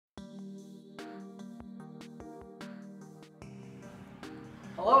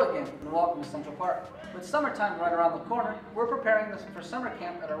Hello again and welcome to Central Park. With summertime right around the corner, we're preparing this for summer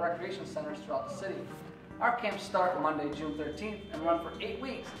camp at our recreation centers throughout the city. Our camps start Monday, June 13th and run for 8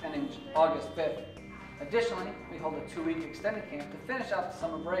 weeks ending August 5th. Additionally, we hold a 2-week extended camp to finish out the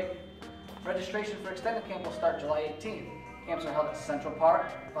summer break. Registration for extended camp will start July 18th. Camps are held at Central Park,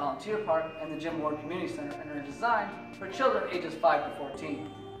 Volunteer Park, and the Jim Ward Community Center and are designed for children ages 5 to 14.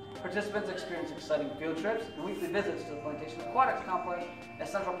 Participants experience exciting field trips and weekly visits to the Plantation Aquatics Complex at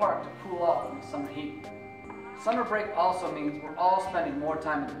Central Park to cool off from the summer heat. Summer break also means we're all spending more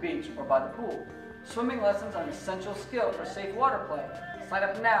time at the beach or by the pool. Swimming lessons are an essential skill for safe water play. Sign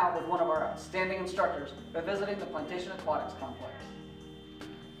up now with one of our outstanding instructors by visiting the Plantation Aquatics Complex.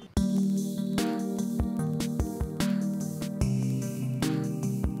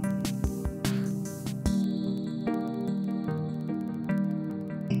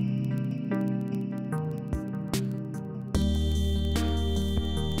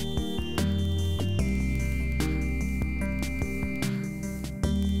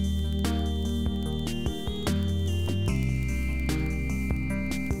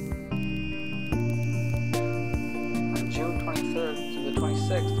 Through the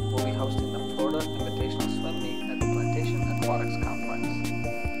 26th, we'll be hosting the Florida Invitational Swim Meet at the Plantation Aquatics Complex.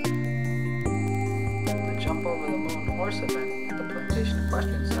 The Jump Over the Moon horse event at the Plantation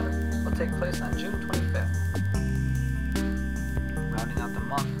Equestrian Center will take place on June 25th. Rounding out the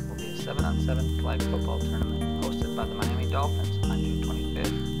month will be a 7-on-7 flag football tournament hosted by the Miami Dolphins on June 25th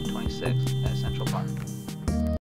and 26th at Central Park.